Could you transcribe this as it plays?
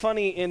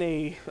funny in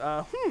a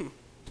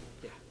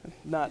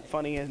not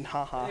funny in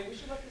haha. Hey, we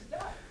should let this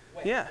die.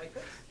 Wait, Yeah, like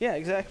this? yeah,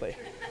 exactly. I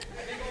think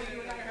only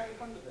you and I are having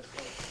fun with this.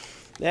 So.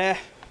 Yeah,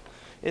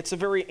 it's a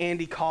very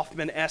Andy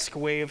Kaufman-esque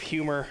way of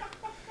humor.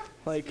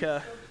 Like,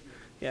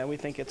 yeah, we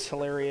think it's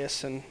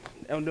hilarious, and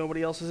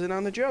nobody else is in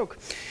on the joke.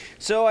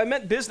 So I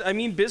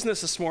mean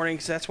business this morning,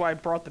 because that's why I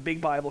brought the big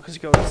Bible, because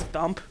it goes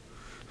thump.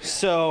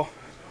 So,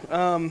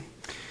 I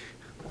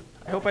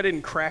hope I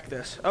didn't crack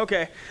this.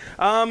 Okay.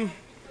 You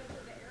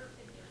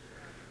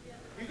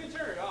can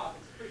turn it off.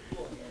 It's pretty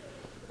cool.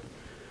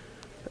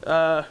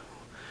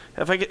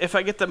 If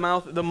I get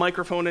the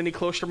microphone any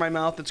closer to my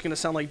mouth, it's going to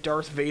sound like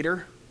Darth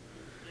Vader,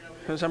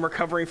 because I'm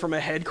recovering from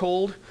a head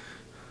cold.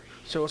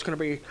 So it's going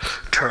to be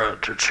turn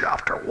to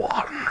chapter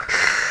 1.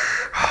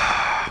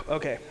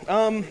 Okay.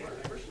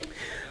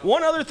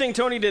 One other thing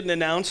Tony didn't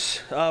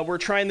announce, we're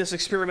trying this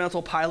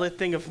experimental pilot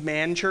thing of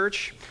Man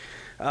Church.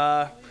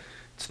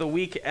 It's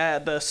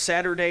the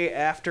Saturday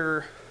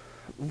after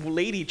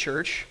Lady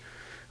Church,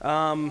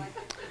 the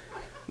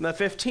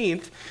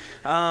 15th.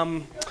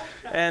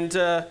 And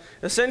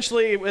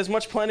essentially, as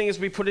much planning as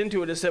we put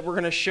into it is that we're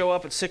going to show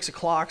up at 6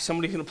 o'clock,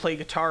 somebody's going to play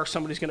guitar,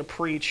 somebody's going to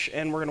preach,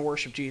 and we're going to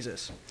worship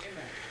Jesus. Amen.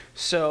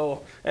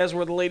 So, as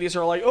where the ladies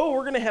are like, oh,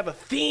 we're going to have a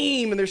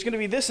theme, and there's going to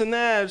be this and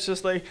that, it's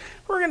just like,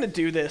 we're going to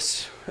do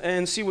this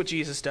and see what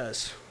Jesus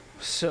does.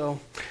 So,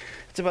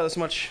 it's about as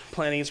much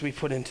planning as we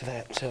put into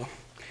that. So,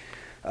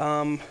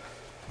 all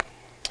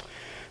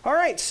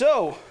right,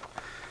 so,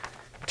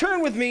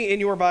 turn with me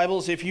in your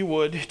Bibles, if you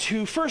would,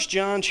 to 1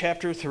 John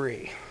chapter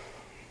 3.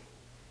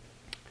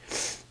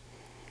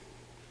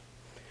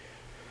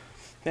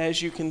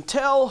 As you can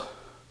tell,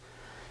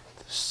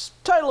 the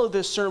title of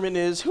this sermon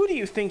is, Who Do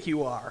You Think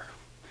You Are?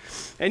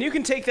 And you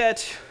can take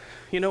that,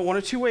 one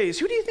of two ways.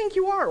 Who do you think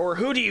you are? Or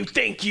who do you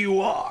think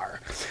you are?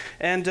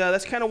 And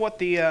that's kind of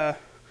what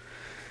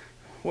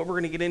what we're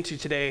going to get into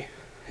today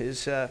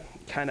is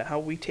kind of how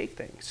we take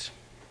things.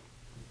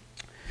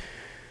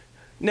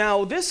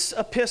 Now, this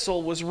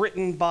epistle was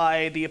written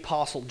by the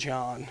Apostle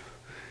John.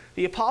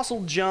 The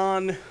Apostle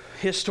John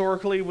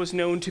historically was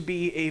known to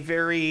be a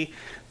very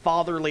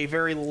fatherly,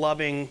 very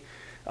loving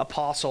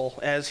apostle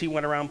as he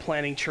went around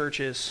planting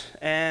churches.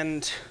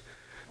 And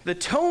the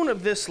tone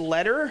of this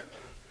letter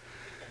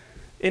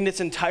in its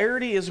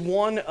entirety is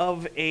one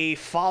of a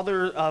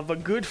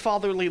good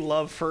fatherly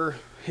love for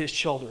his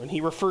children.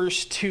 He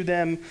refers to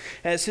them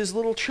as his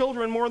little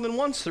children more than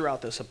once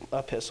throughout this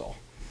epistle.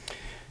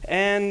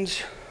 And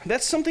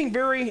that's something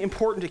very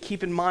important to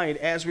keep in mind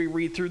as we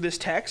read through this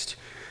text,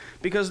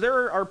 because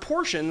there are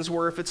portions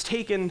where if it's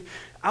taken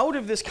out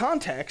of this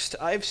context,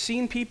 I've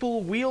seen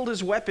people wield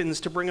as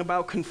weapons to bring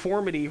about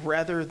conformity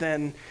rather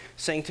than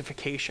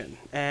sanctification.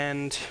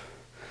 And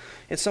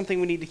it's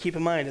something we need to keep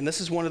in mind, and this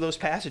is one of those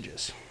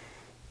passages.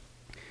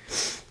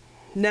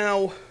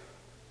 Now,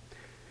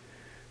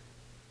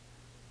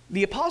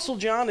 the Apostle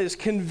John is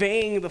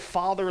conveying the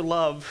father's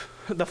love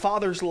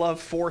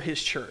for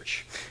his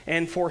church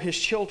and for his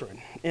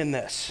children in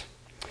this.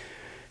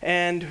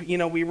 And,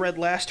 we read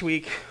last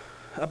week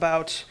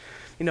about,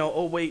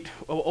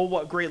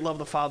 what great love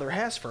the Father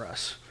has for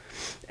us.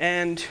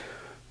 And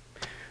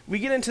we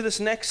get into this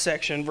next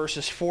section,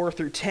 verses 4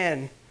 through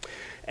 10,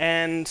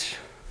 and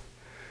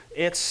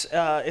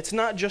it's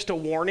not just a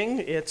warning,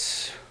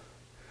 it's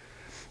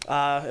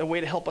a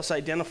way to help us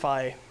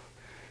identify,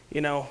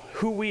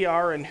 who we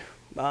are and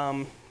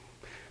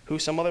who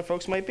some other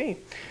folks might be.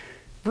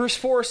 Verse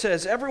 4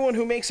 says, "Everyone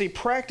who makes a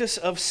practice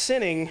of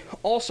sinning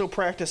also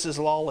practices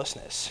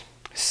lawlessness.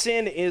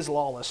 Sin is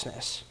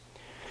lawlessness.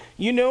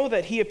 You know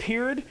that he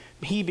appeared,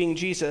 he being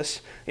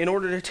Jesus, in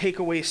order to take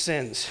away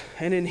sins,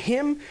 and in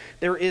him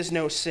there is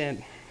no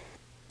sin.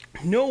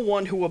 No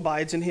one who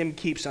abides in him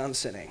keeps on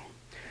sinning.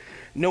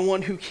 No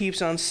one who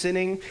keeps on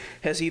sinning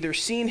has either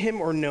seen him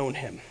or known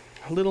him.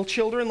 Little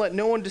children, let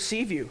no one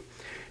deceive you.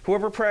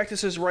 Whoever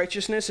practices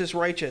righteousness is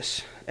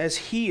righteous, as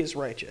he is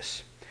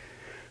righteous.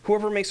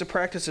 Whoever makes a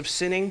practice of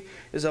sinning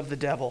is of the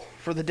devil,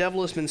 for the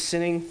devil has been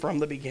sinning from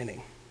the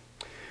beginning.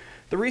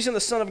 The reason the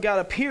Son of God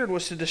appeared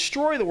was to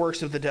destroy the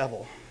works of the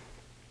devil.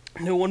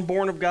 No one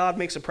born of God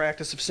makes a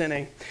practice of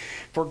sinning,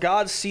 for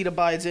God's seed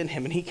abides in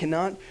him, and he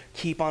cannot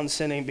keep on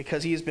sinning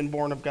because he has been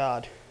born of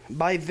God.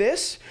 By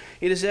this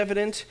it is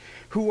evident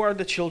who are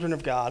the children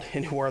of God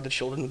and who are the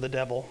children of the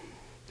devil.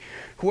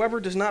 Whoever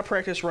does not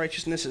practice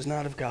righteousness is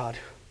not of God,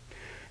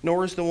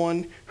 nor is the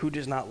one who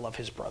does not love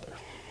his brother."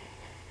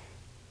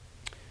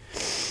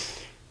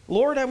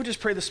 Lord, I would just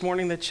pray this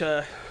morning that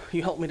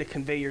you help me to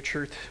convey your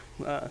truth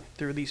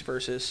through these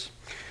verses.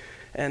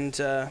 And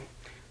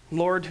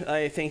Lord,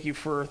 I thank you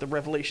for the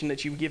revelation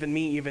that you've given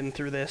me even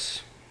through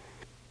this.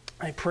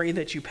 I pray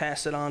that you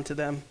pass it on to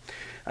them.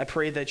 I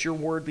pray that your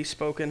word be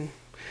spoken.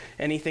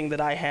 Anything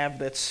that I have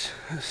that's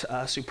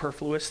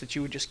superfluous, that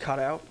you would just cut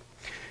out.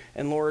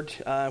 And Lord,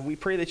 we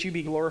pray that you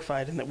be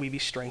glorified and that we be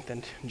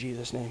strengthened. In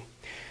Jesus' name,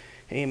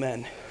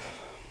 amen.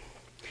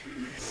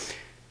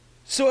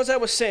 So as I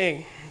was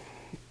saying,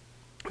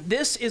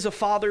 this is a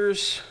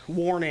father's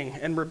warning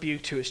and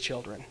rebuke to his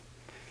children.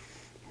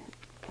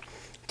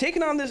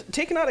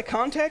 taken out of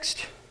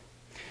context,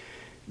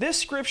 this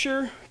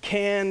scripture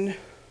can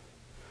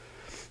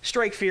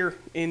strike fear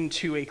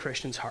into a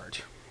Christian's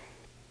heart.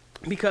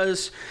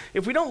 Because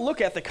if we don't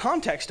look at the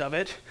context of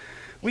it,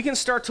 we can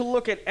start to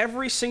look at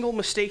every single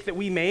mistake that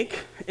we make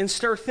and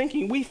start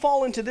thinking we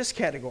fall into this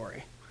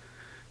category,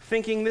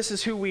 thinking this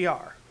is who we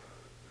are.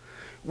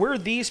 We're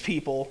these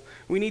people.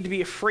 We need to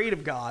be afraid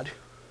of God,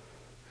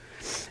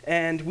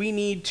 and we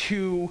need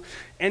to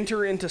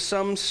enter into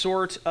some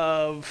sort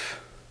of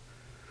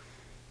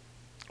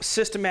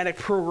systematic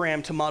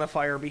program to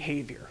modify our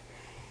behavior.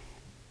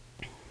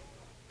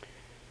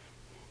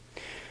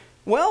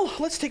 Well,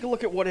 let's take a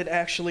look at what it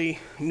actually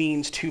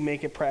means to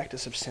make a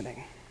practice of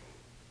sinning.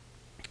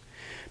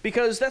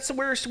 Because that's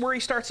where he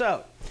starts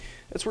out.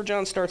 That's where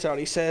John starts out.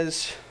 He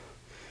says,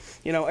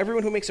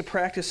 everyone who makes a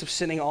practice of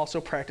sinning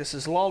also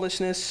practices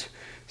lawlessness.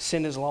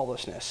 Sin is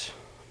lawlessness.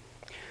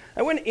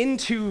 I went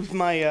into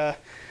my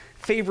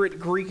favorite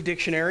Greek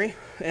dictionary,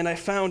 and I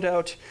found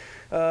out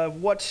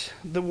what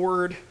the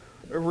word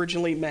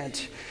originally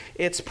meant.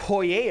 It's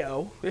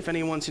poieo, if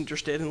anyone's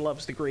interested and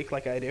loves the Greek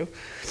like I do.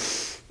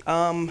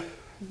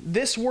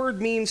 This word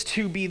means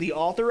to be the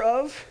author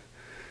of,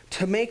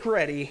 to make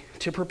ready,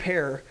 to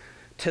prepare,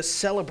 to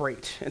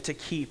celebrate, and to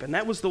keep. And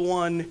that was the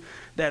one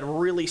that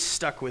really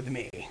stuck with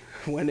me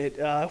when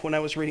I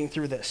was reading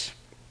through this.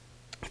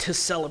 To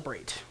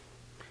celebrate.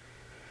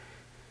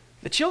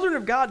 The children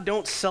of God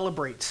don't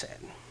celebrate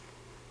sin.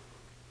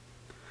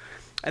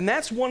 And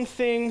that's one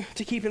thing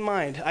to keep in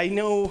mind. I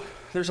know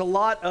there's a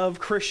lot of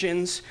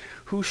Christians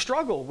who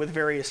struggle with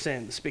various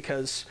sins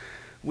because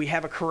we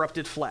have a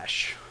corrupted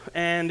flesh.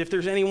 And if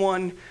there's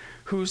anyone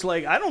who's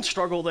like, I don't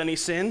struggle with any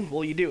sin,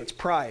 well, you do. It's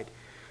pride.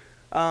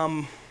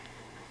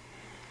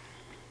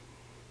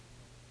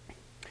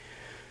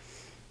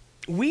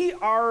 We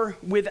are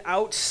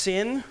without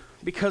sin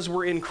because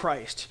we're in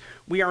Christ.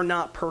 We are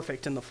not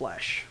perfect in the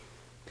flesh.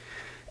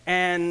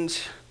 And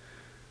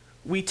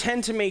we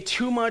tend to make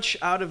too much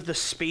out of the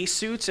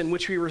spacesuits in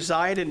which we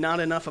reside and not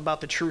enough about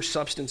the true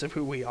substance of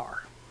who we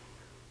are.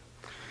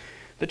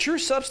 The true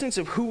substance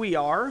of who we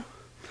are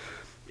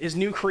is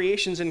new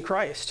creations in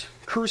Christ,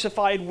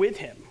 crucified with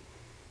him,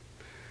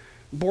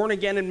 born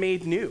again and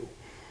made new.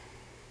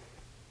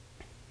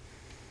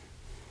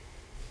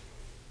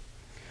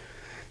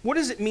 What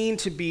does it mean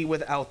to be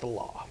without the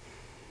law?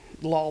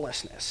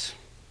 Lawlessness.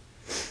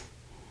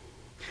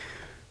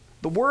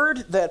 The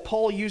word that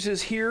Paul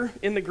uses here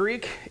in the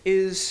Greek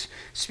is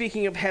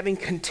speaking of having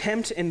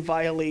contempt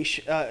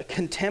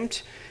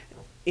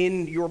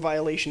in your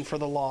violation for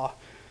the law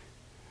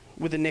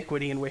with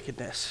iniquity and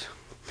wickedness.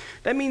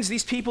 That means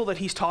these people that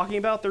he's talking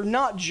about, they're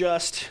not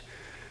just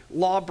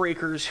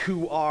lawbreakers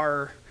who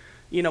are,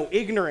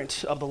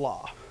 ignorant of the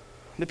law.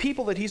 The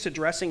people that he's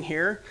addressing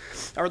here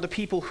are the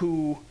people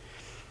who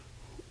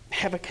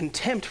have a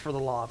contempt for the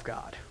law of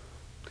God.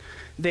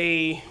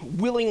 They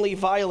willingly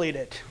violate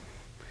it.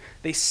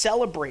 They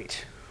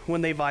celebrate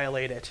when they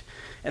violate it,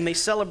 and they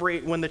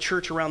celebrate when the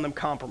church around them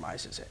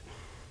compromises it.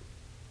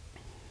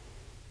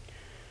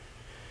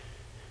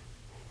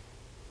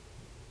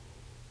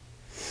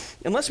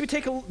 Unless we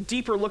take a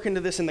deeper look into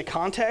this in the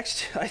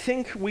context, I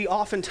think we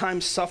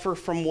oftentimes suffer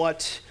from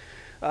what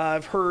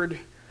I've heard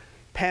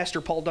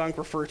Pastor Paul Dunk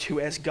refer to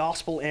as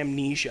gospel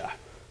amnesia.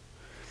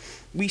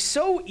 We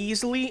so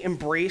easily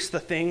embrace the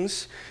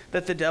things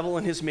that the devil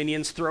and his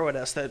minions throw at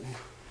us that,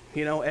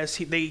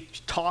 they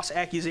toss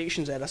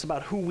accusations at us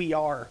about who we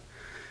are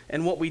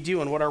and what we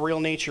do and what our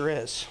real nature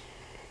is.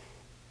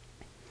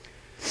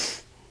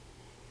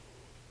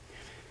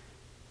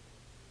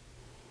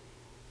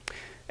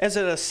 As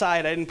an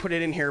aside, I didn't put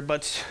it in here,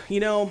 but,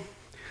 a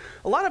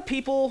lot of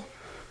people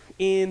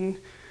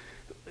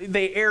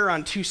they err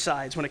on two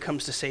sides when it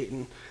comes to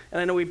Satan.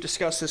 And I know we've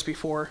discussed this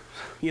before.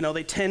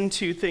 They tend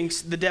to think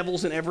the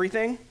devil's in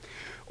everything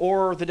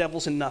or the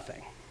devil's in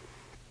nothing.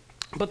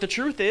 But the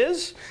truth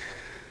is,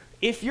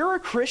 if you're a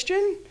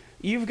Christian,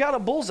 you've got a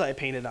bullseye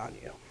painted on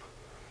you.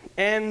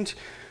 And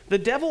the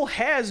devil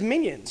has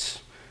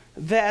minions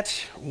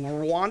that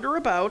wander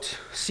about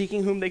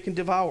seeking whom they can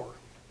devour.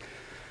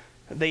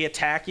 They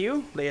attack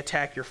you, they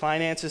attack your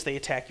finances, they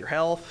attack your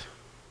health.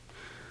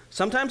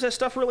 Sometimes that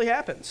stuff really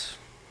happens.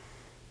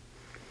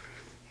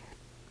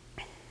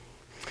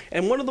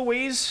 And one of the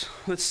ways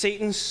that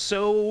Satan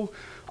so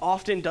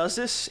often does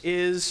this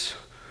is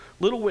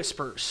little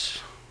whispers.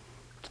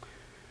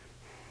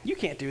 You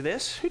can't do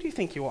this. Who do you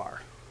think you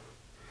are?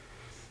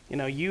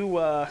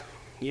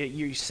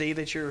 You say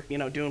that you're,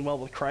 doing well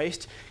with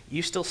Christ.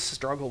 You still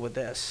struggle with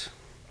this.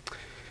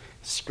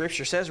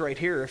 Scripture says right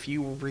here, if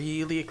you were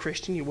really a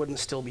Christian, you wouldn't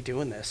still be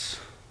doing this.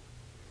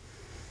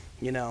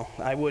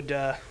 I would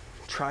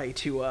try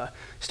to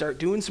start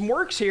doing some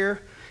works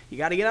here. You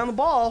got to get on the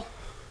ball.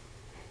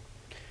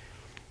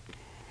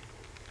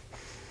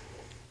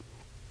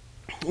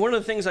 One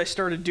of the things I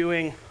started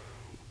doing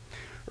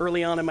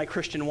early on in my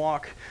Christian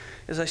walk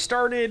is I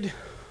started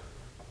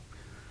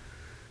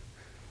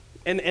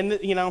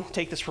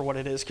take this for what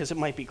it is, because it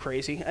might be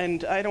crazy,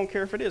 and I don't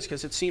care if it is,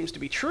 because it seems to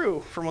be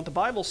true from what the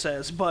Bible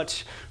says,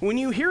 but when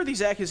you hear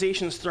these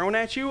accusations thrown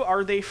at you,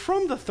 are they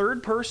from the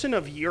third person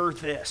of you're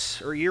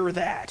this, or you're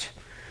that?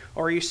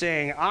 Or are you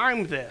saying,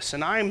 I'm this,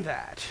 and I'm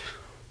that?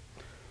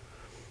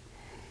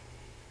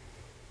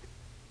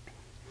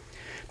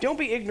 Don't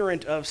be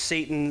ignorant of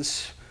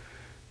Satan's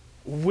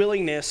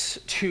willingness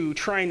to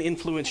try and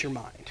influence your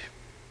mind.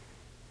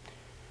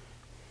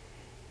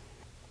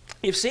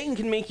 If Satan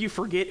can make you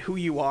forget who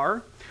you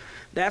are,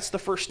 that's the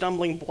first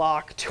stumbling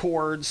block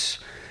towards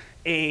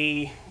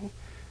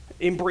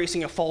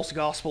embracing a false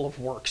gospel of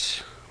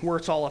works, where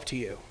it's all up to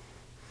you.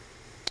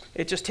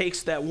 It just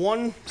takes that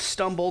one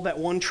stumble, that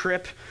one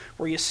trip,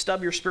 where you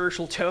stub your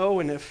spiritual toe,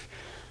 and if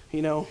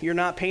you're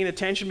not paying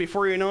attention,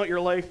 before you know it, you're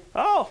like,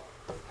 oh,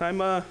 I'm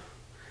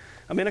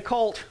in a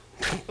cult.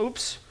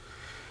 Oops.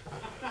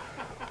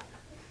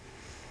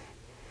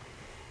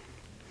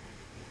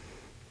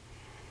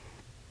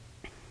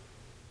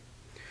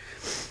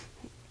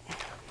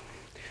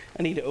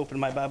 I need to open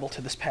my Bible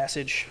to this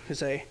passage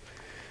because I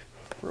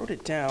wrote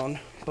it down,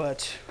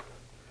 but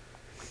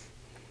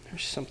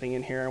there's something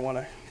in here I want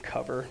to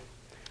cover.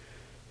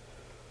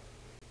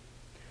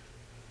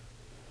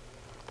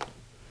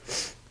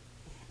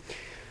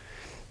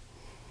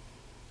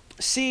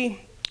 See,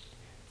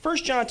 1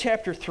 John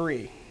chapter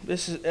 3,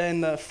 this is,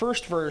 and the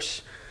first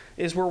verse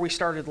is where we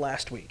started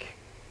last week.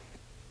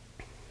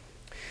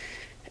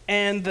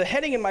 And the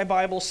heading in my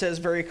Bible says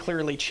very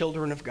clearly,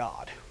 children of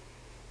God.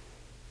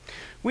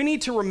 We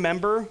need to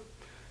remember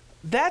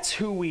that's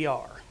who we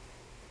are.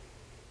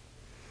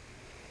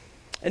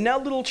 And now,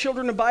 little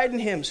children, abide in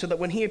him, so that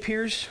when he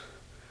appears...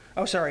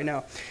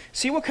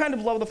 See what kind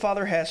of love the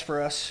Father has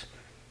for us,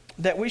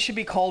 that we should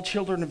be called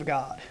children of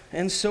God.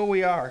 And so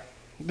we are.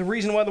 The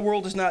reason why the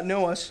world does not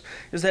know us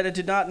is that it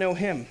did not know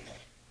him.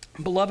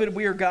 Beloved,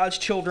 we are God's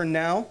children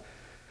now,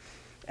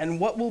 and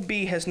what will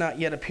be has not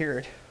yet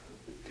appeared.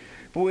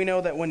 But we know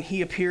that when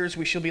he appears,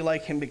 we shall be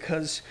like him,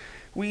 because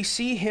we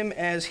see him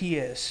as he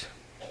is.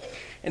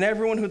 And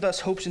everyone who thus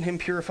hopes in him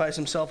purifies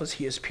himself as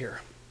he is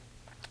pure.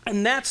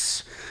 And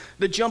that's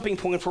the jumping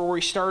point for where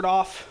we start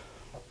off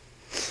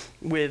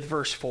with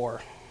verse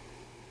 4.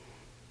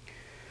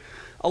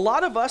 A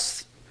lot of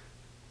us,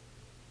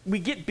 we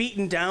get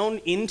beaten down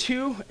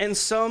into, and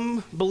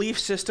some belief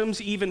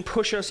systems even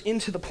push us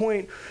into the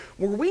point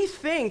where we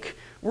think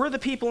we're the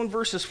people in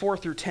verses 4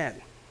 through 10.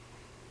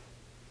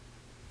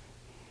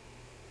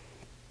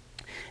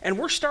 And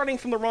we're starting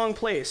from the wrong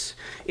place.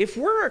 If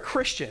we're a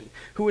Christian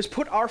who has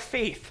put our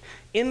faith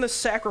in the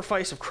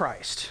sacrifice of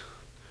Christ,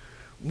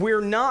 we're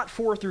not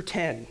 4 through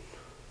 10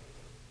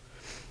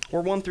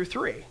 or 1 through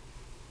 3.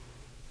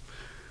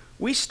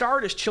 We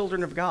start as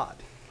children of God.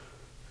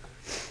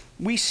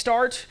 We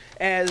start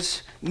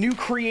as new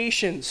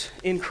creations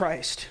in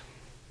Christ.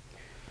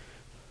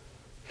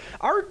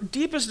 Our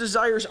deepest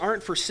desires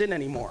aren't for sin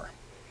anymore.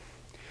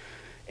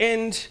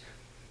 And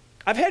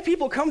I've had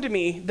people come to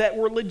me that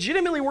were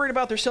legitimately worried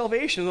about their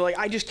salvation. They're like,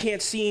 I just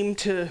can't seem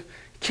to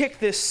kick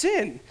this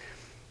sin.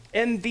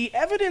 And the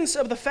evidence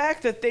of the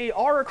fact that they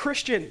are a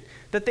Christian,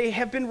 that they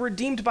have been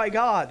redeemed by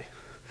God,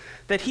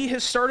 that he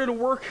has started a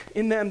work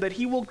in them that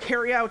he will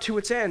carry out to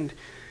its end,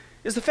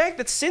 is the fact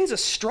that sin's a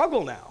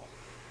struggle now.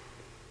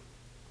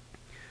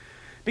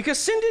 Because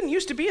sin didn't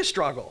used to be a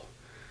struggle.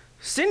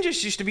 Sin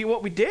just used to be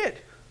what we did.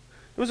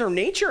 It was our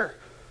nature.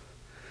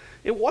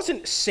 It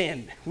wasn't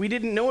sin. We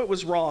didn't know it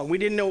was wrong. We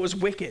didn't know it was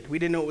wicked. We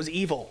didn't know it was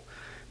evil.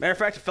 Matter of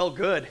fact, it felt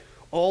good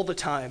all the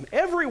time,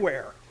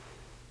 everywhere.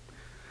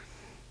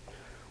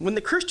 When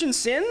the Christian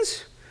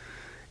sins,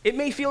 it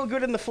may feel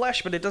good in the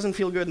flesh, but it doesn't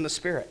feel good in the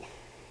spirit.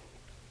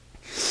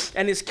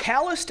 And as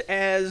calloused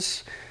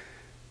as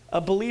a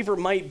believer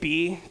might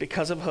be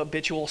because of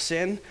habitual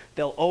sin,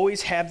 they'll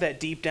always have that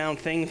deep down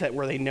thing that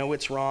where they know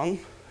it's wrong.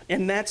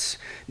 And that's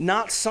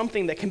not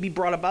something that can be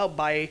brought about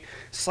by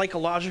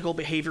psychological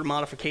behavior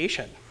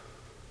modification.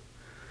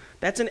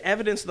 That's an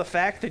evidence of the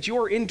fact that you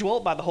are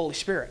indwelt by the Holy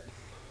Spirit.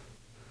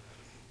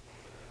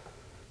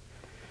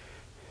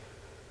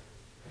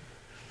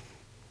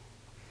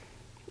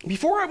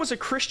 Before I was a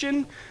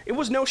Christian, it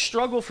was no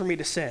struggle for me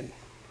to sin.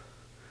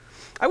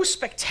 I was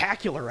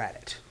spectacular at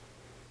it.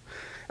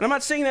 And I'm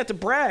not saying that to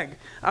brag.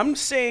 I'm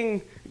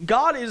saying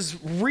God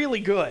is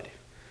really good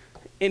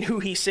in who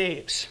he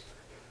saves.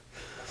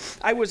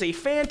 I was a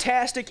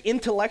fantastic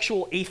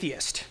intellectual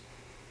atheist.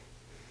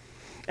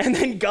 And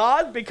then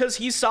God, because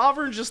he's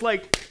sovereign, just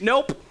like,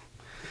 nope.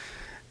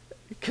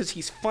 Because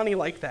he's funny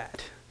like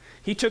that.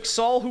 He took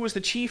Saul, who was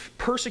the chief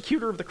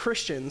persecutor of the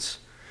Christians,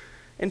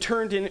 and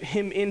turned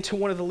him into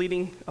one of the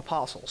leading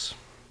apostles.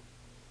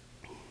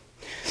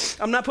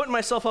 I'm not putting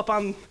myself up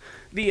on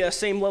the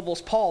same level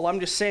as Paul. I'm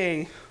just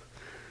saying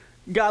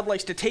God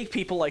likes to take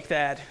people like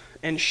that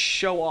and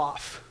show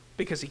off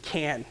because he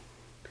can.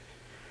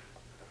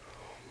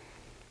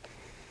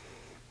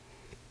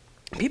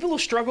 People who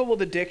struggle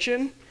with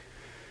addiction,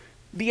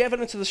 the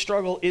evidence of the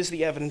struggle is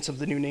the evidence of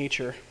the new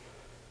nature.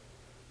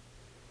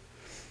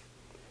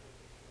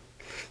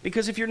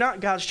 Because if you're not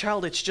God's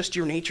child, it's just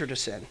your nature to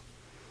sin.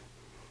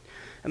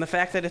 And the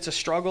fact that it's a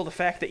struggle, the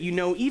fact that you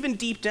know even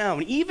deep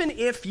down, even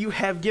if you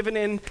have given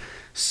in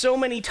so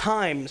many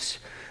times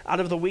out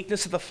of the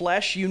weakness of the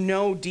flesh, you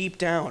know deep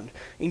down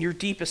in your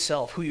deepest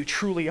self who you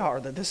truly are,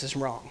 that this is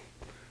wrong.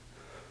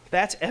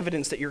 That's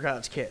evidence that you're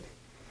God's kid.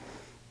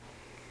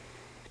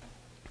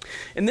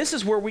 And this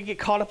is where we get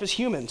caught up as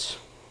humans.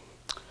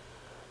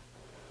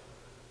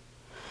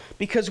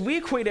 Because we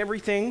equate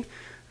everything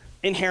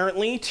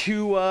inherently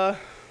to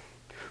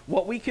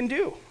what we can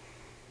do.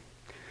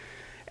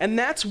 And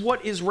that's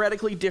what is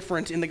radically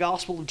different in the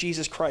gospel of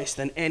Jesus Christ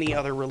than any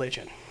other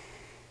religion.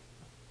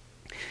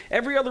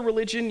 Every other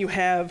religion, you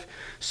have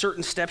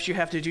certain steps you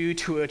have to do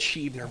to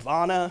achieve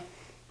nirvana.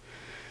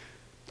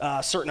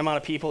 A certain amount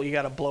of people you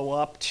got to blow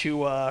up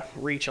to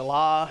reach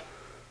Allah.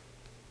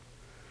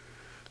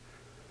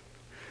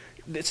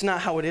 It's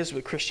not how it is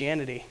with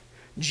Christianity.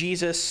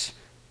 Jesus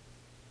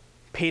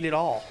paid it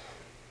all.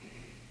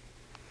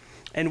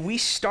 And we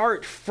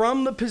start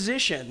from the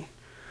position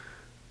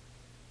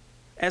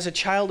as a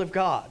child of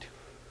God,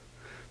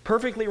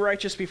 perfectly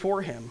righteous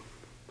before him,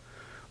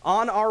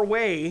 on our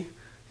way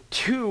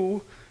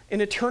to an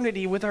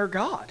eternity with our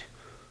God.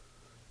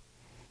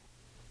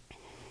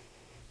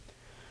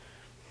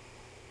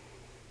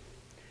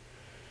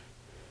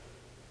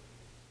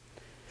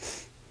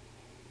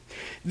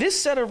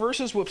 This set of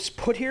verses was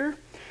put here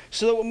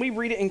so that when we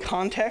read it in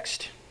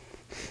context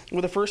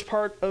with the first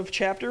part of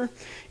chapter,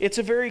 it's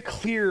a very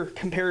clear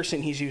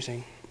comparison he's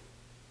using.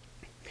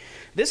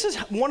 This is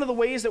one of the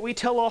ways that we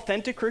tell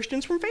authentic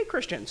Christians from fake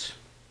Christians.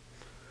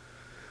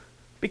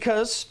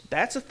 Because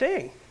that's a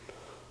thing.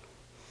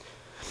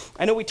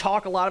 I know we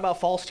talk a lot about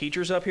false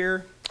teachers up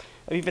here.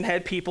 I've even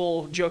had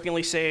people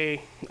jokingly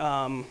say,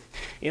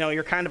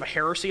 you're kind of a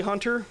heresy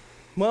hunter.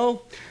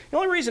 Well, the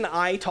only reason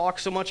I talk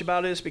so much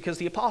about it is because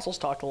the apostles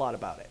talked a lot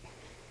about it.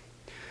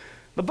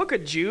 The book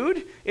of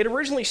Jude, it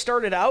originally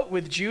started out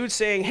with Jude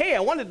saying, hey, I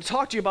wanted to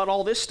talk to you about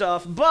all this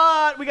stuff,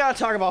 but we got to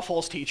talk about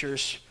false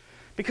teachers.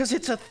 Because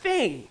it's a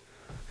thing.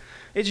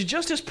 It's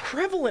just as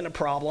prevalent a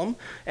problem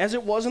as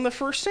it was in the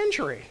first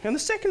century and the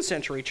second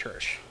century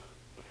church.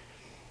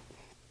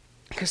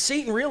 Because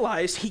Satan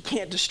realized he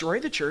can't destroy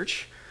the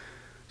church,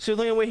 so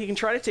the only way he can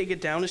try to take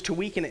it down is to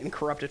weaken it and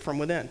corrupt it from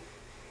within.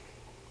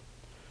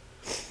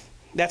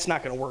 That's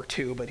not going to work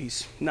too, but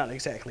he's not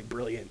exactly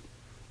brilliant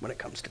when it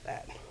comes to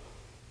that.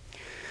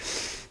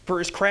 For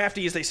as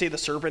crafty as they say the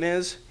serpent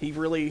is,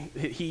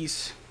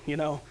 he's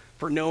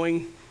for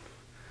knowing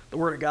the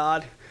word of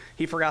God,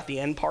 he forgot the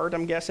end part,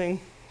 I'm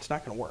guessing. It's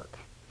not going to work.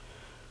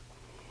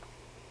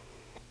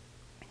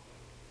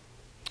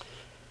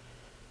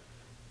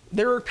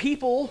 There are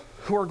people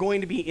who are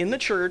going to be in the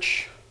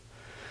church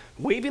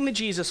waving the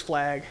Jesus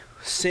flag,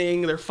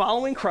 saying they're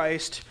following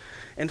Christ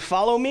and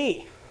follow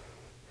me.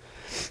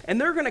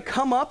 And they're going to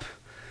come up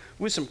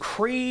with some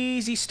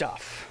crazy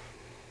stuff.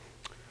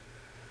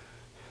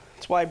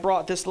 That's why I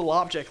brought this little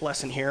object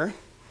lesson here.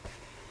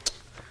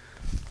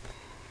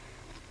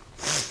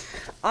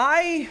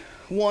 I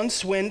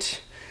once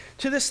went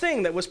to this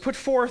thing that was put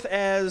forth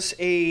as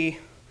a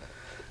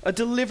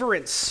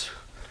deliverance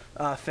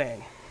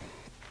thing.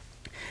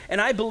 And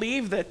I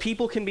believe that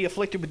people can be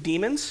afflicted with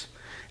demons,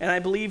 and I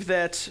believe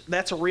that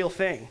that's a real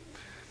thing.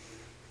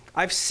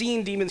 I've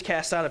seen demons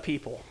cast out of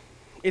people.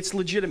 It's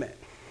legitimate.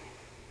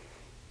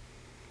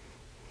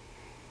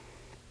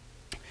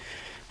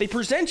 They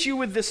present you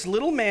with this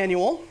little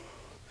manual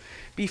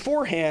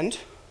beforehand,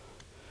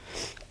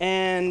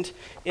 and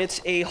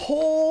it's a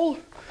whole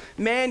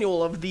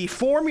manual of the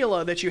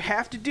formula that you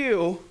have to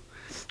do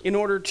in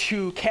order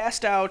to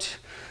cast out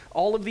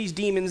all of these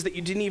demons that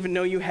you didn't even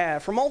know you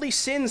have, from all these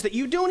sins that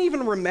you don't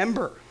even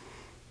remember.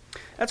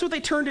 That's what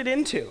they turned it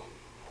into.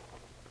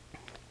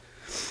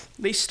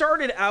 They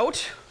started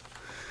out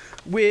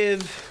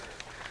with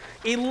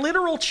a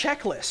literal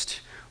checklist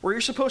where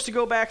you're supposed to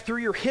go back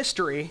through your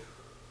history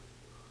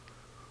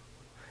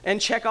and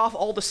check off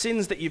all the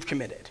sins that you've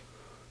committed.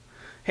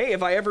 Hey,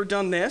 have I ever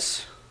done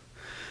this?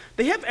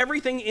 They have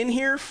everything in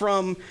here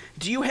from,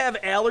 do you have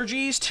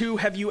allergies, to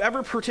have you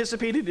ever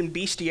participated in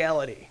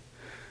bestiality?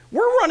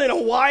 We're running a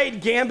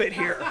wide gambit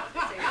here,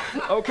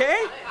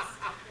 okay?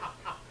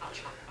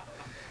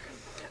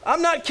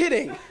 I'm not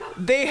kidding.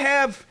 They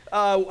have,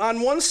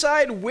 on one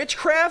side,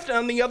 witchcraft,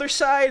 on the other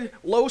side,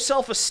 low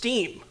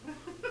self-esteem.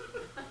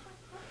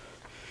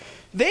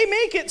 They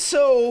make it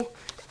so,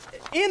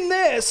 in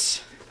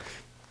this,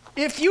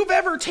 if you've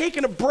ever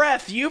taken a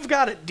breath, you've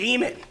got a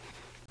demon.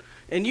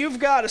 And you've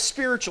got a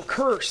spiritual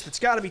curse that's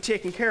got to be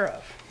taken care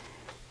of.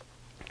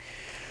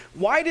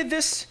 How did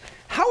they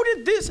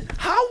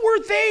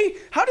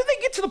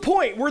get to the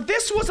point where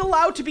this was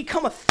allowed to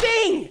become a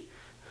thing?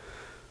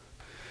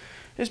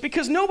 It's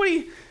because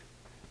nobody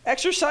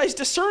exercised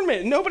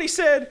discernment. Nobody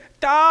said,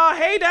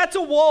 hey, that's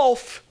a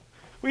wolf.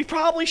 We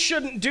probably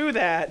shouldn't do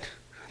that.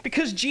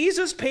 Because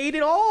Jesus paid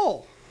it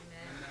all.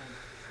 Amen.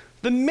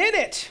 The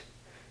minute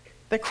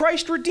that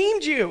Christ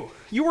redeemed you,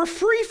 you were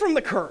free from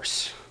the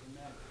curse.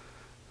 Amen.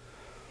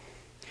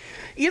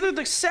 Either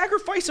the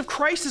sacrifice of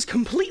Christ is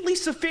completely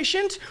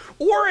sufficient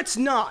or it's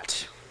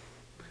not.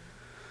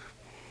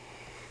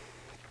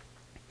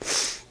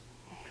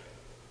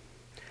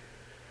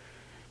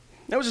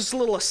 That was just a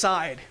little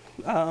aside.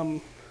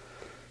 But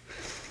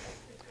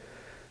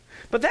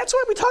that's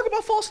why we talk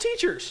about false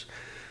teachers.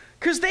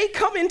 Because they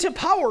come into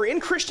power in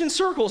Christian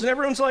circles, and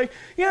everyone's like,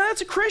 yeah,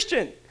 that's a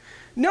Christian.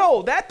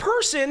 No, that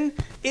person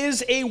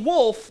is a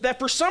wolf that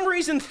for some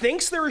reason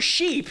thinks they're a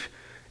sheep,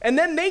 and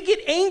then they get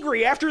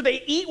angry after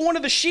they eat one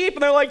of the sheep,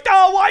 and they're like,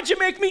 oh, why'd you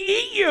make me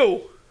eat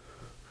you?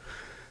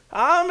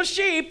 I'm a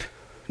sheep.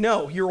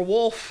 No, you're a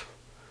wolf.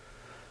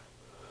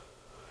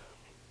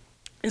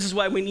 This is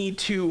why we need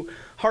to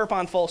harp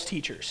on false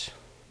teachers.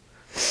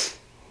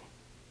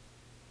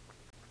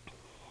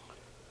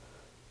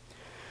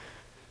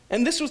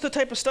 And this was the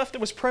type of stuff that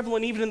was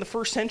prevalent even in the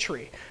first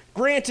century.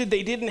 Granted,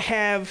 they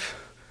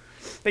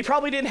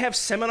probably didn't have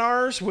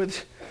seminars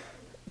with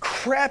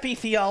crappy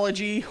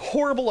theology,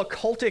 horrible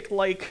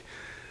occultic-like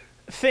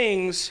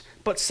things,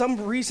 but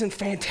some reason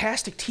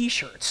fantastic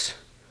t-shirts.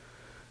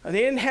 They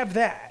didn't have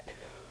that.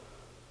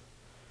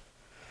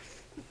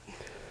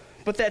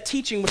 But that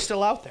teaching was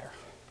still out there.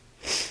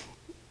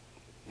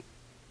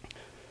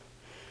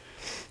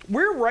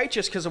 We're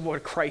righteous because of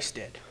what Christ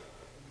did.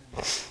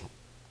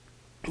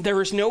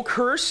 There is no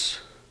curse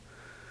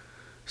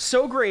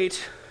so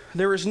great,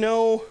 there is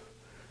no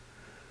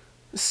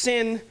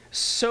sin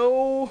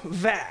so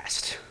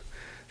vast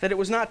that it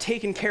was not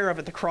taken care of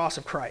at the cross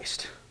of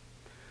Christ.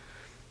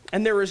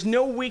 And there is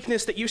no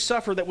weakness that you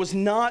suffer that was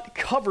not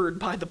covered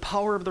by the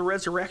power of the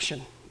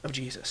resurrection of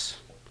Jesus.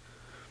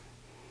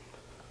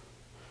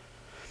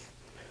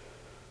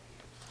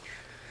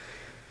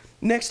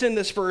 Next in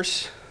this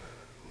verse,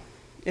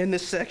 in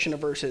this section of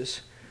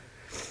verses,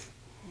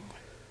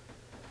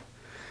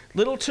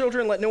 little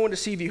children, let no one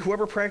deceive you.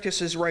 Whoever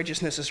practices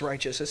righteousness is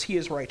righteous, as he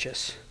is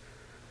righteous.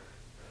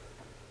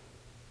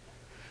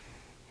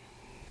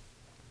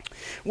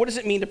 What does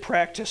it mean to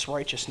practice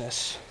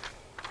righteousness?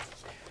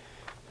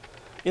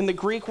 In the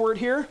Greek word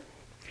here,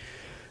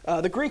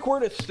 the Greek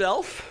word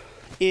itself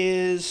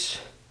is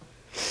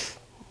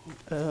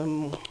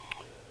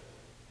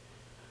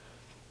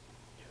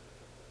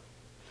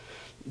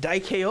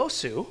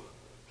dikeosu,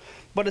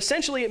 but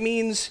essentially it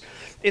means,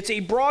 it's a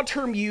broad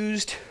term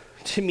used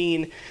to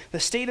mean the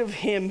state of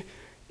him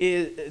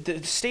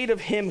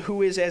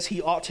who is as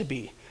he ought to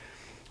be,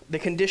 the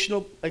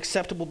conditional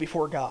acceptable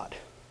before God,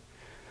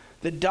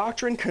 the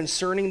doctrine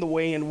concerning the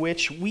way in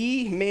which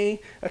we may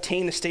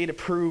attain a state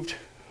approved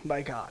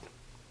by God.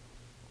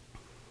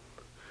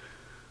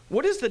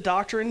 What is the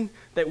doctrine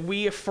that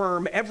we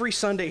affirm every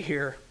Sunday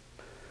here,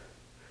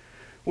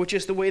 which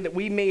is the way that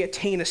we may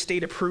attain a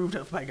state approved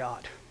of by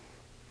God?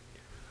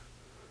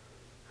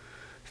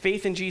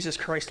 Faith in Jesus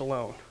Christ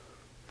alone,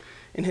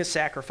 in his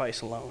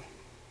sacrifice alone.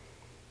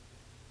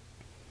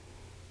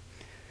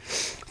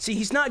 See,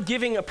 he's not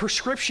giving a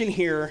prescription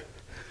here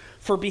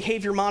for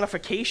behavior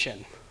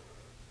modification.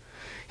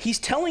 He's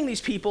telling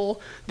these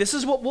people, this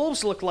is what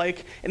wolves look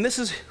like, and this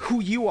is who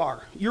you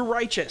are. You're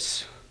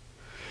righteous.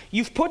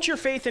 You've put your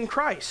faith in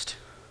Christ.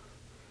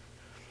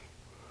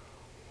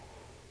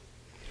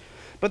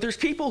 But there's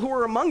people who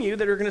are among you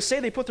that are going to say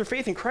they put their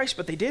faith in Christ,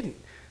 but they didn't.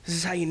 This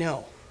is how you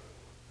know.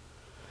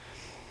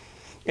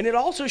 And it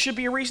also should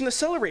be a reason to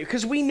celebrate,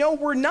 because we know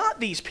we're not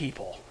these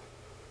people.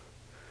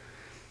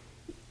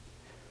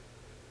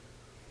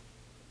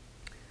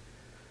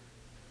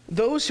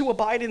 Those who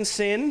abide in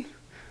sin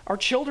are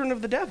children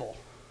of the devil.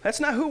 That's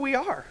not who we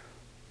are.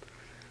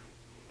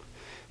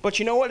 But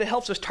you know what? It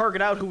helps us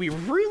target out who we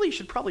really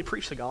should probably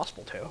preach the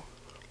gospel to.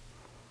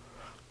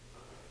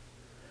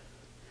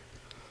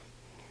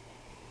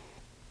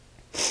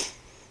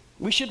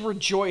 We should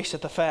rejoice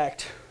at the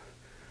fact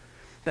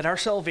that our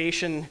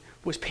salvation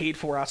was paid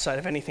for outside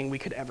of anything we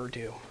could ever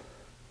do.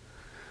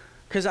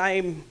 Because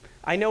I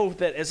know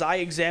that as I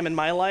examine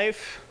my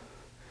life,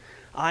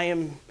 I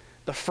am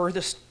the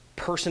furthest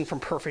person from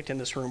perfect in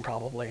this room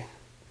probably.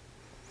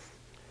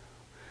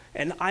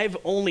 And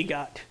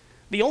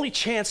the only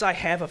chance I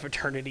have of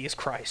eternity is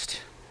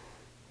Christ.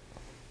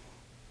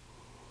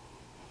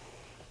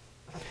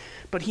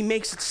 But he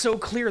makes it so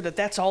clear that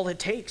that's all it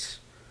takes.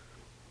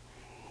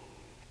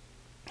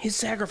 His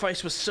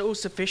sacrifice was so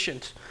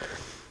sufficient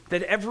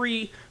that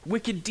every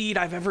wicked deed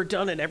I've ever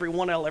done and every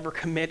one I'll ever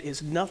commit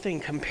is nothing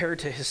compared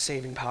to his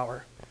saving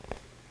power.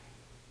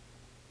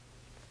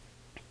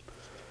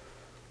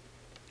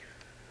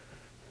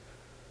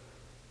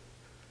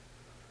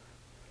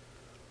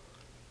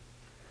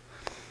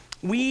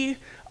 We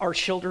are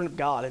children of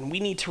God, and we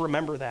need to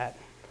remember that.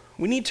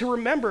 We need to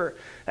remember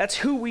that's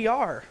who we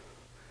are.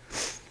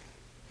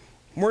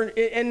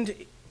 And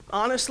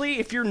honestly,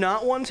 if you're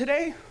not one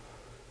today,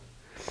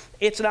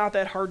 it's not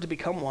that hard to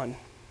become one.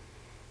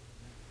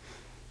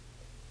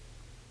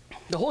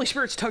 The Holy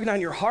Spirit's tugging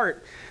on your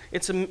heart.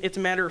 It's a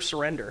matter of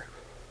surrender.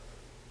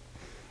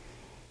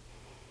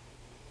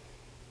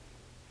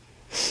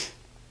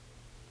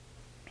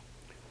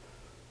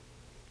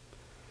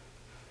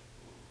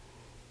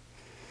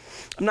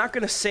 I'm not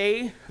going to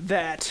say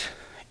that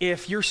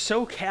if you're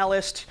so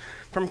calloused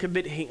from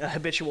committing a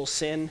habitual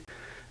sin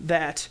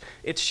that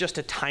it's just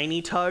a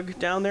tiny tug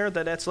down there,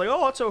 that it's like,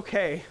 oh, it's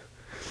okay.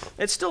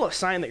 It's still a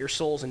sign that your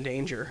soul's in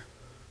danger.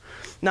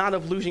 Not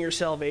of losing your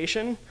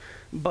salvation,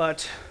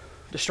 but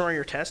destroying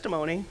your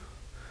testimony,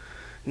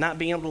 not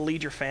being able to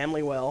lead your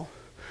family well,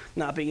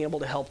 not being able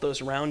to help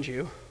those around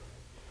you.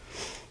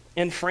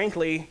 And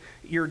frankly,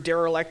 you're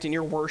derelict in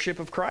your worship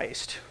of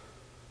Christ.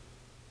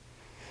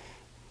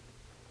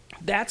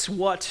 That's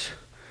what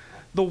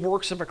the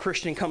works of a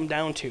Christian come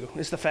down to,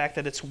 is the fact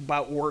that it's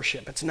about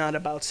worship. It's not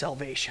about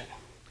salvation.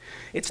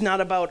 It's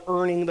not about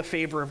earning the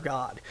favor of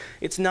God.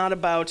 It's not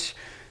about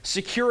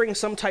securing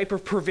some type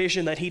of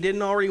provision that he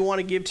didn't already want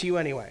to give to you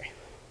anyway.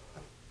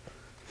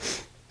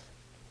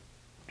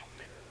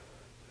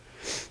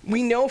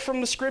 We know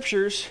from the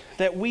scriptures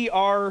that we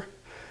are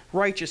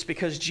righteous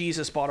because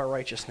Jesus bought our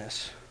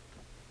righteousness.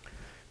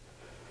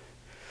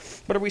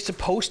 But are we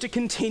supposed to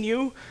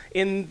continue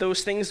in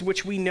those things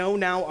which we know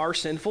now are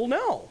sinful?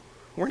 No,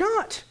 we're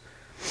not.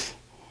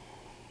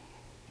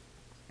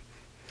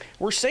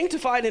 We're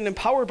sanctified and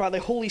empowered by the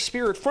Holy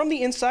Spirit from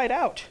the inside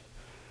out.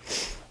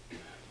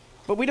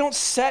 But we don't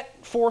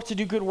set forth to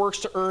do good works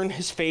to earn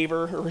his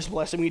favor or his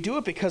blessing. We do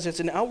it because it's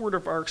an outward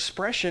of our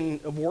expression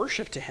of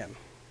worship to him.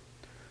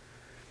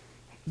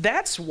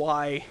 That's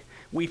why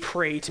we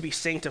pray to be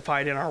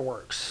sanctified in our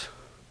works.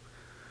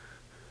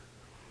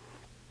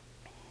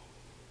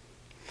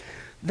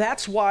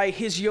 That's why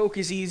his yoke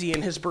is easy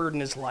and his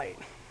burden is light.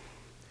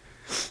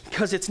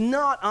 Because it's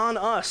not on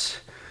us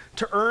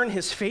to earn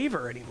his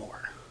favor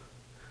anymore.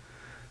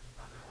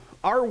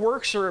 Our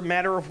works are a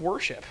matter of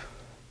worship.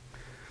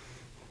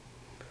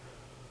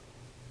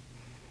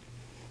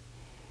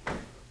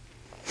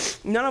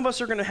 None of us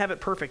are going to have it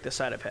perfect this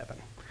side of heaven.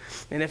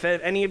 And if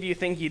any of you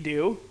think you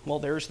do, well,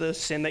 there's the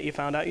sin that you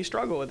found out you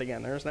struggle with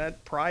again. There's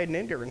that pride and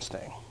ignorance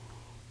thing.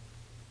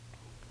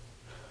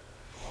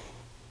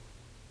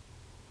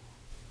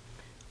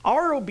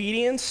 Our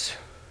obedience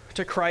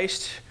to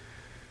Christ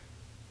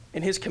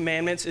and his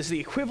commandments is the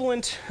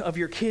equivalent of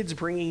your kids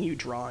bringing you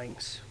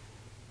drawings.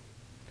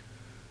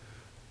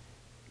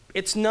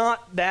 It's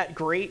not that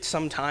great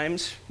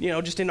sometimes,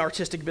 just in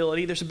artistic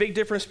ability. There's a big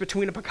difference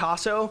between a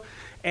Picasso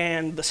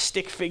and the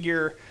stick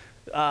figure,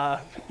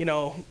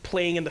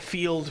 playing in the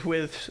field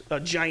with a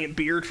giant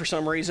beard for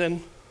some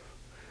reason.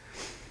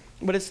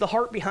 But it's the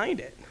heart behind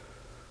it.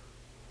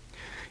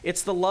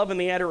 It's the love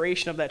and the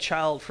adoration of that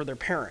child for their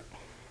parent.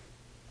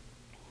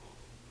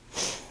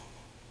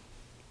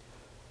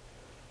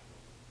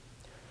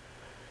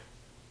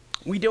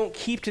 We don't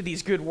keep to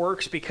these good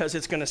works because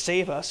it's going to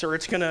save us or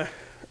it's going to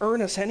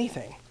earn us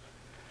anything.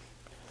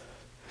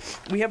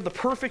 We have the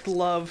perfect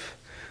love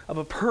of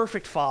a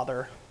perfect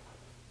Father.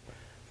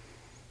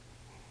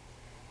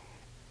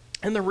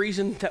 And the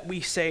reason that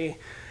we say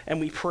and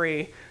we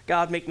pray,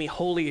 God, make me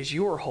holy as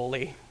you are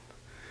holy,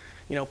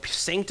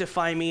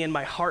 sanctify me in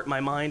my heart, my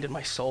mind, and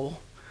my soul,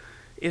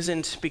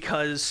 isn't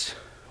because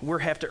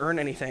we have to earn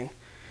anything.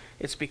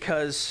 It's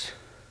because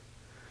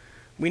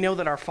we know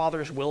that our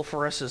Father's will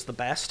for us is the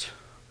best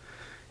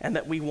and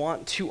that we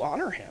want to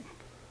honor him.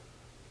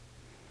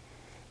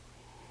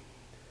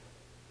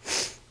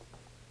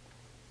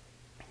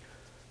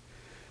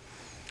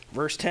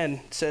 Verse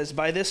 10 says,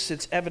 by this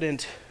it's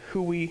evident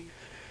who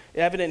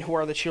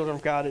are the children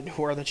of God and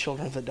who are the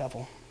children of the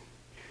devil.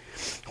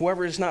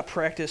 Whoever does not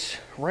practice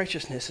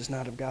righteousness is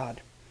not of God,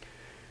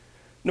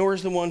 nor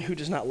is the one who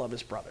does not love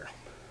his brother.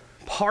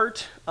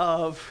 Part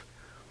of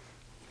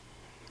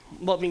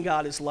loving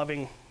God is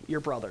loving your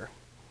brother,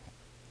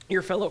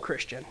 your fellow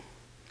Christian.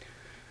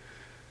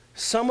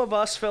 Some of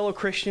us fellow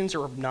Christians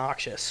are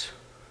obnoxious.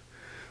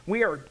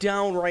 We are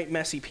downright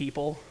messy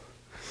people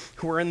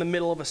who are in the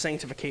middle of a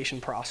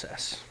sanctification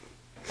process.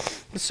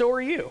 But so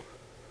are you.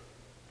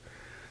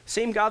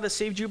 Same God that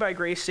saved you by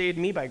grace saved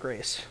me by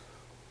grace.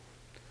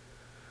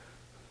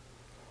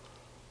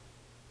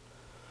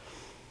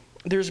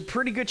 There's a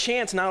pretty good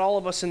chance not all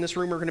of us in this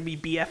room are going to be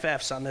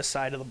BFFs on this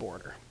side of the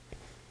border.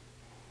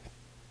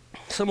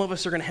 Some of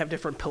us are going to have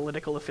different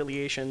political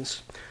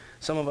affiliations.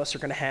 Some of us are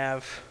going to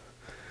have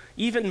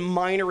even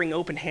minoring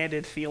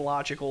open-handed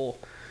theological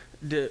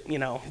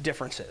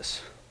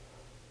differences.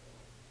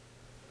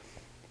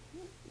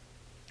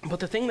 But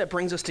the thing that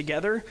brings us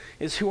together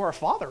is who our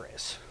Father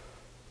is.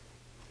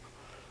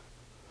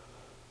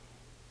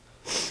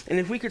 And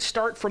if we could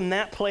start from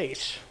that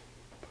place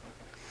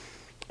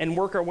and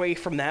work our way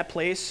from that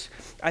place,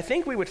 I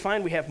think we would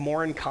find we have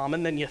more in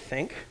common than you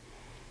think.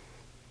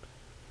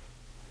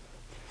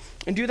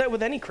 And do that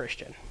with any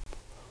Christian.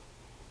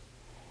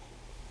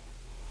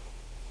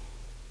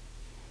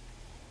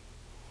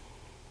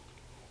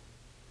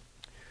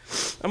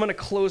 I'm going to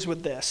close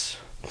with this.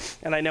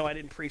 And I know I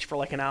didn't preach for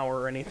like an hour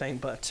or anything,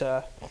 but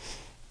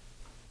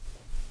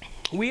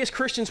we as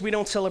Christians, we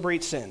don't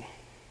celebrate sin.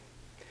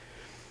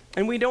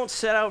 And we don't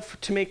set out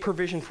to make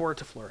provision for it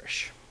to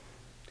flourish.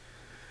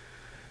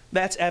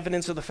 That's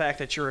evidence of the fact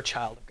that you're a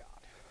child of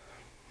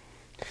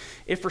God.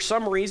 If for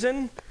some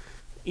reason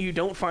you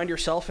don't find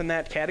yourself in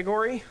that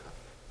category,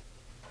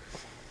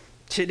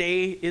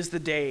 today is the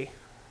day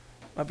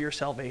of your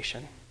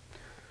salvation.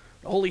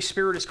 The Holy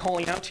Spirit is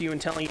calling out to you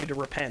and telling you to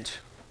repent,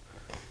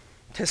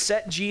 to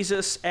set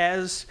Jesus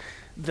as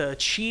the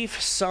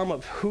chief sum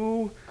of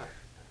who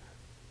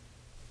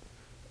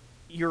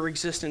your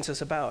existence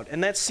is about.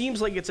 And that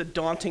seems like it's a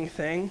daunting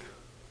thing,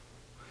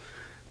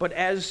 but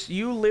as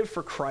you live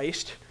for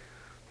Christ,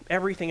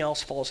 everything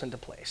else falls into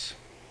place.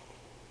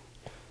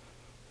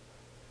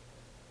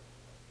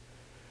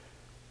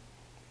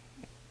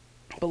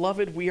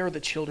 Beloved, we are the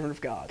children of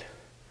God.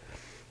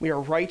 We are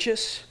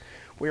righteous,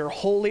 we are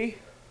holy,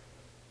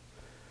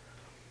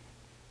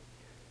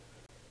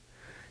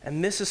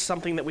 and this is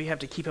something that we have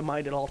to keep in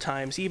mind at all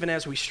times, even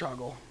as we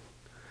struggle,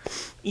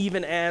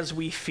 even as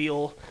we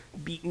feel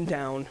beaten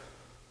down,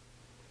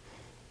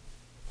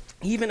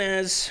 even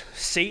as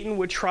Satan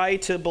would try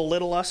to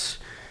belittle us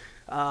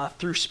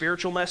through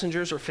spiritual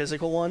messengers or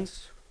physical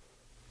ones.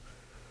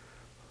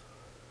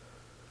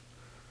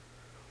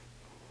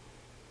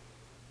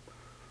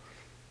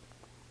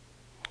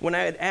 When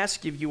I'd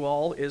ask of you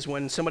all is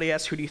when somebody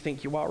asks, who do you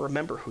think you are?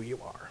 Remember who you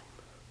are.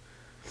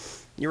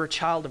 You're a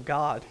child of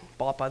God,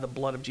 bought by the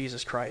blood of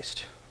Jesus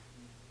Christ,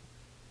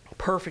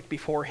 perfect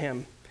before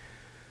him.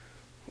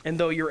 And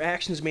though your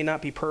actions may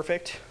not be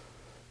perfect,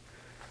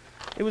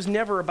 it was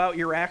never about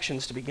your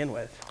actions to begin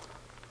with.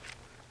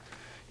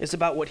 It's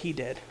about what he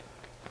did.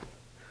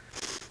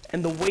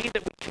 And the way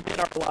that we commit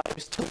our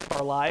lives to live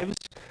our lives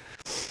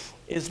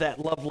is that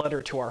love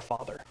letter to our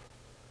Father.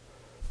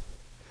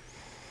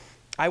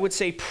 I would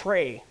say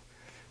pray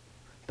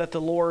that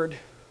the Lord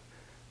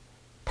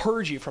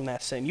purge you from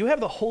that sin. You have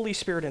the Holy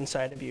Spirit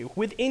inside of you.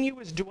 Within you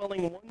is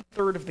dwelling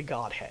 1/3 of the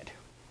Godhead.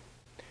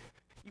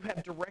 You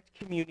have direct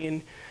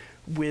communion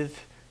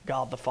with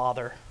God the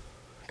Father,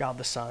 God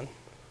the Son,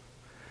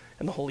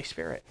 and the Holy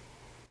Spirit.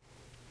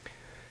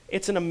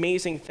 It's an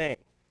amazing thing.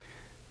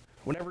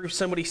 Whenever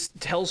somebody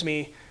tells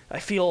me, I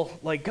feel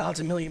like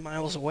God's a million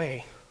miles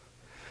away,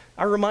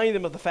 I remind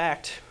them of the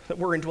fact that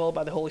we're indwelled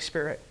by the Holy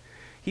Spirit.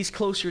 He's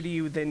closer to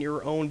you than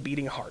your own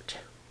beating heart.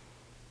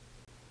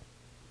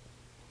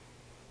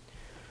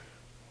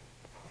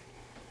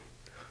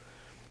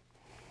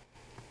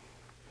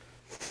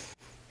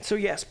 So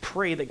yes,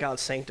 pray that God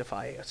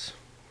sanctify us.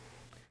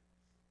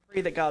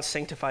 Pray that God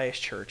sanctify his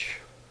church.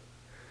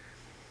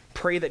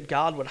 Pray that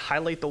God would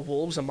highlight the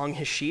wolves among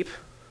his sheep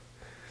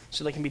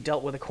so they can be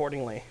dealt with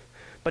accordingly.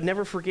 But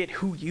never forget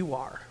who you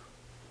are.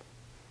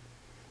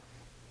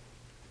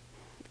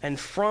 And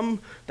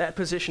from that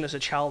position as a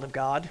child of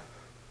God,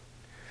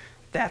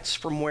 that's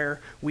from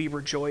where we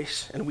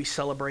rejoice and we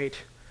celebrate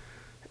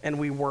and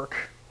we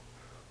work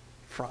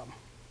from.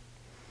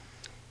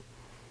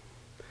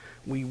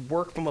 We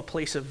work from a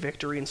place of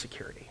victory and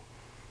security.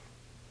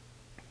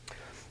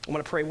 I'm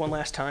going to pray one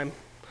last time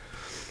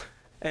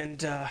and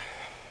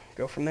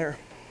go from there.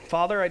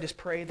 Father, I just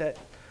pray that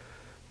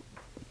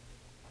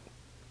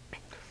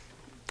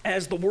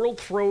as the world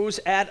throws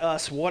at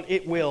us what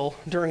it will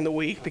during the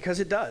week, because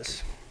it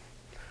does,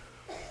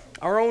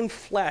 our own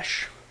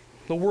flesh,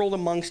 the world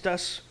amongst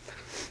us,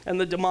 and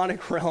the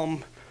demonic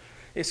realm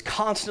is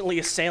constantly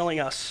assailing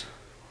us.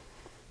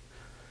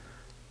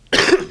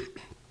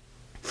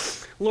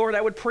 Lord,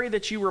 I would pray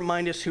that you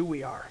remind us who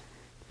we are.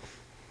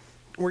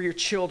 We're your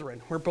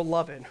children. We're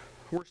beloved.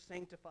 We're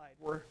sanctified.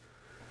 We're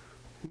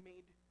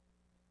made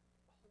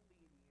holy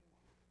in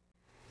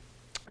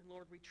you. And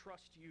Lord, we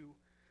trust you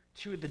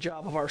to the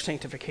job of our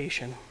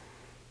sanctification.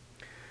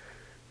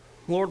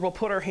 Lord, we'll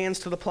put our hands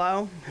to the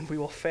plow and we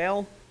will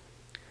fail.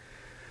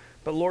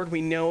 But Lord,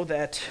 we know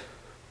that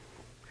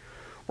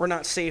we're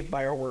not saved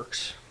by our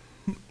works.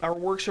 Our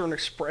works are an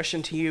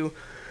expression to you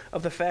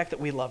of the fact that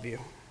we love you.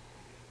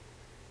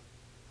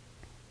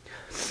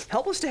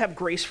 Help us to have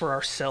grace for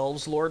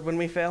ourselves, Lord, when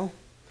we fail,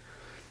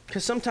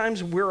 because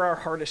sometimes we're our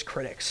hardest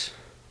critics.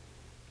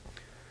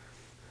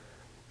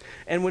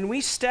 And when we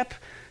step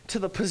to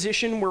the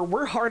position where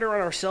we're harder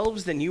on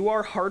ourselves than you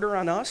are harder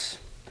on us,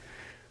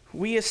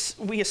 we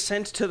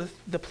ascend to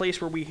the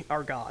place where we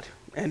are God,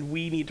 and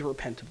we need to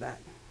repent of that.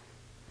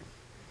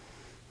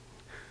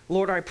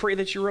 Lord, I pray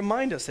that you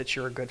remind us that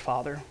you're a good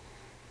Father.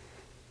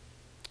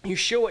 You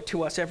show it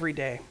to us every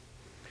day.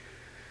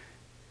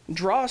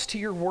 Draw us to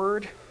your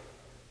word.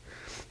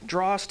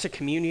 Draw us to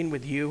communion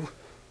with you.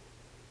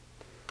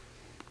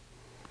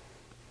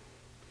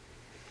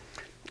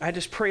 I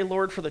just pray,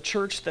 Lord, for the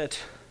church that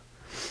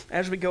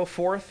as we go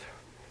forth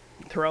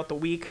throughout the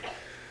week,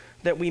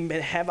 that we may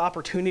have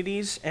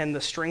opportunities and the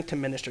strength to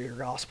minister your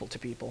gospel to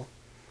people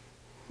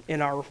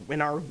in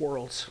our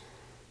worlds.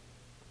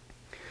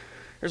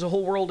 There's a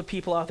whole world of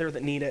people out there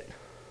that need it,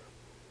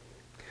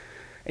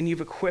 and you've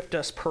equipped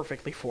us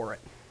perfectly for it.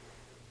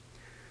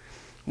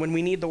 When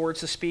we need the words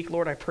to speak,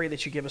 Lord, I pray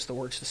that you give us the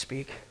words to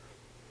speak.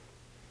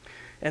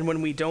 And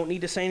when we don't need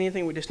to say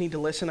anything, we just need to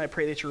listen, I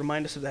pray that you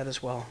remind us of that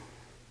as well.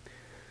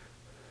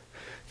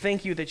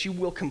 Thank you that you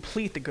will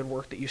complete the good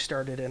work that you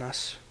started in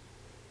us.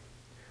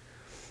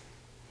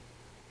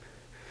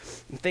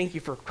 And thank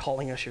you for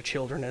calling us your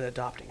children and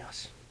adopting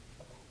us.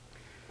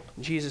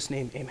 In Jesus'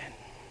 name, amen.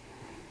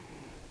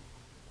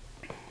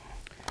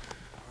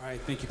 All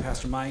right, thank you,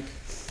 Pastor Mike.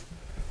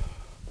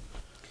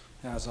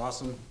 That was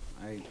awesome.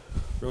 I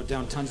wrote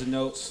down tons of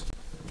notes,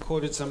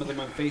 quoted some of them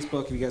on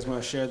Facebook. If you guys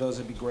want to share those,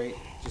 it'd be great.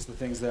 Just the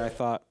things that I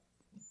thought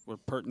were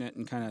pertinent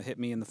and kind of hit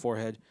me in the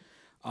forehead.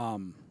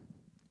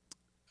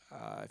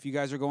 If you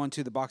guys are going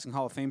to the Boxing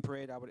Hall of Fame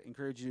parade, I would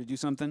encourage you to do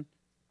something.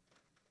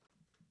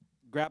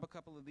 Grab a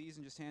couple of these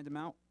and just hand them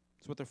out.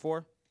 That's what they're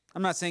for.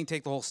 I'm not saying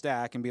take the whole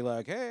stack and be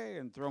like, hey,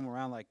 and throw them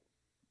around like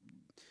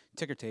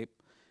ticker tape.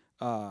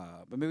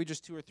 But maybe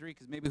just 2 or 3,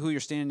 because maybe who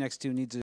you're standing next to needs